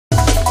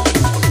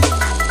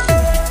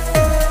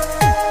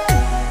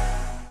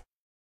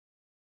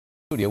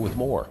Studio with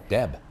more.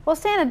 Deb. Well,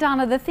 Santa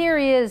Donna, the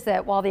theory is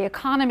that while the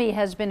economy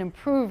has been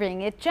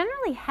improving, it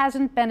generally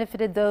hasn't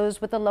benefited those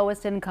with the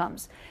lowest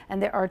incomes,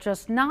 and there are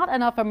just not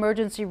enough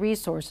emergency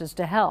resources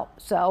to help.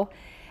 So,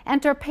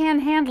 enter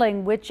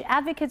panhandling, which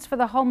advocates for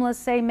the homeless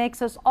say makes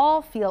us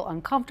all feel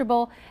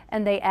uncomfortable,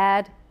 and they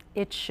add,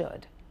 it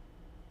should.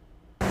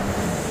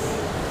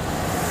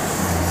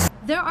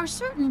 There are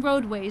certain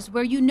roadways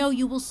where you know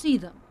you will see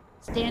them,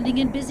 standing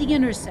in busy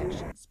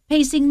intersections,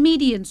 pacing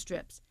median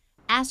strips,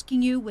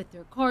 asking you with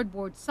their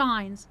cardboard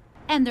signs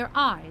and their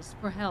eyes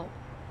for help.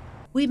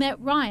 We met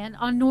Ryan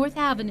on North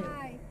Avenue.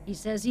 He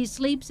says he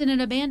sleeps in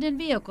an abandoned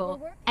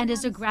vehicle and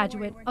is a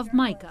graduate of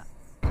Micah.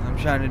 I'm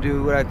trying to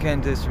do what I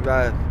can to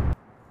survive.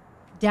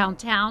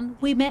 Downtown,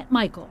 we met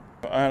Michael.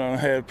 I don't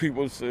have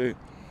people say,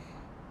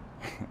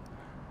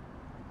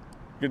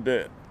 get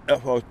that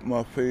F out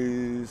my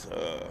face,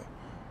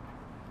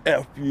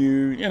 F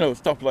you,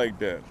 stuff like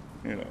that,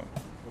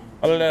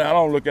 Other than that, I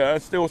don't look at it. I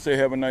still say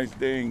have a nice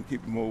day and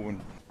keep it moving.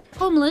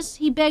 Homeless,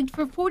 he begged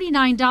for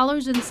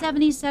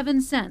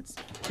 $49.77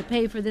 to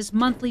pay for this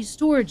monthly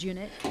storage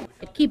unit.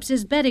 It keeps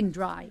his bedding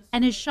dry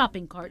and his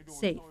shopping cart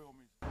safe.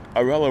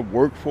 I'd rather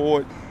work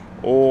for it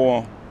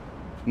or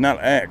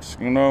not ask,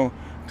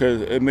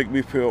 because it make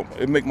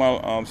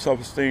my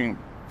self-esteem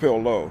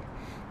feel low.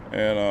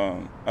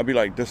 And I'd be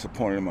like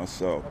disappointed in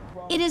myself.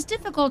 It is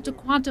difficult to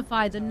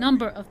quantify the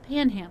number of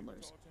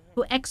panhandlers,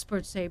 who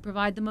experts say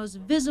provide the most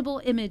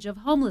visible image of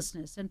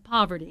homelessness and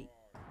poverty.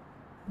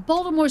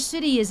 Baltimore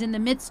City is in the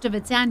midst of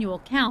its annual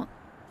count,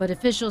 but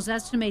officials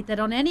estimate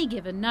that on any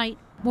given night,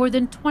 more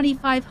than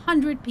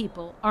 2,500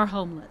 people are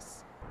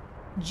homeless.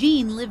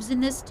 Jean lives in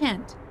this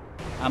tent.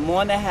 I'm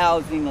on the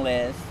housing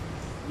list,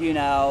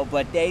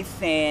 but they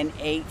saying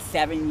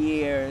 8-7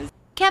 years.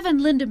 Kevin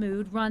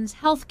Lindemood runs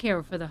health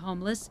care for the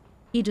homeless.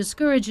 He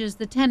discourages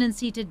the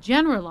tendency to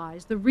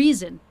generalize the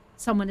reason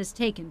someone is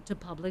taken to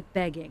public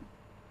begging.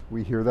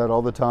 We hear that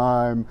all the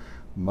time.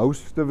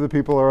 Most of the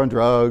people are on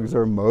drugs,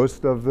 or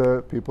most of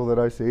the people that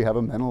I see have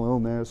a mental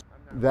illness.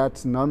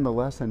 That's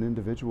nonetheless an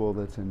individual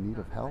that's in need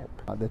of help,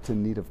 that's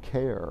in need of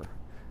care.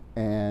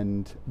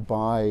 And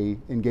by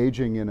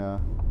engaging in a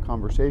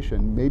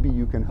conversation, maybe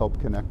you can help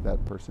connect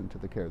that person to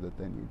the care that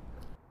they need.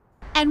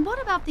 And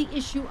what about the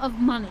issue of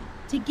money,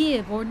 to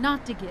give or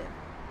not to give?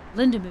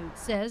 Lindemood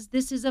says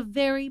this is a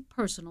very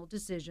personal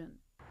decision.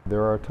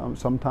 There are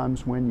some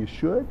times when you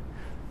should.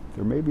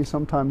 There may be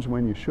some times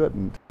when you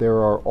shouldn't. There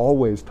are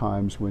always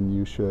times when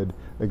you should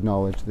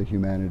acknowledge the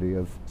humanity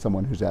of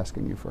someone who's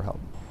asking you for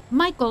help.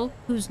 Michael,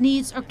 whose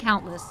needs are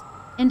countless,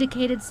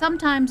 indicated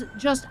sometimes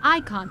just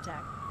eye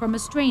contact from a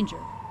stranger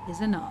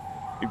is enough.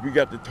 If you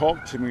got to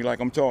talk to me like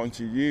I'm talking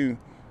to you,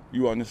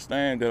 you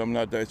understand that I'm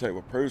not that type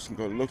of person,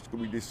 because looks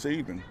could be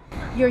deceiving.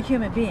 You're a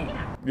human being.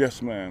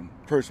 Yes, ma'am.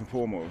 First and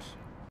foremost.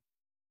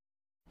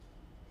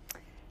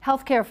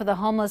 Healthcare for the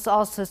homeless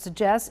also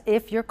suggests,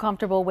 if you're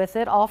comfortable with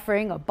it,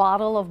 offering a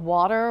bottle of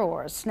water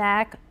or a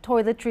snack,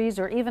 toiletries,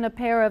 or even a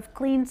pair of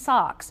clean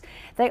socks.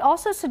 They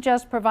also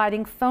suggest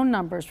providing phone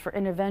numbers for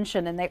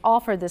intervention, and they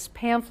offer this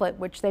pamphlet,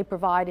 which they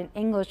provide in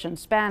English and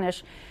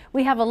Spanish.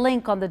 We have a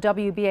link on the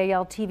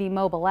WBAL-TV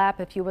mobile app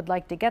if you would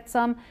like to get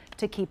some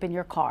to keep in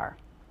your car.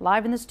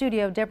 Live in the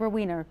studio, Deborah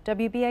Weiner,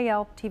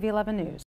 WBAL-TV 11 News.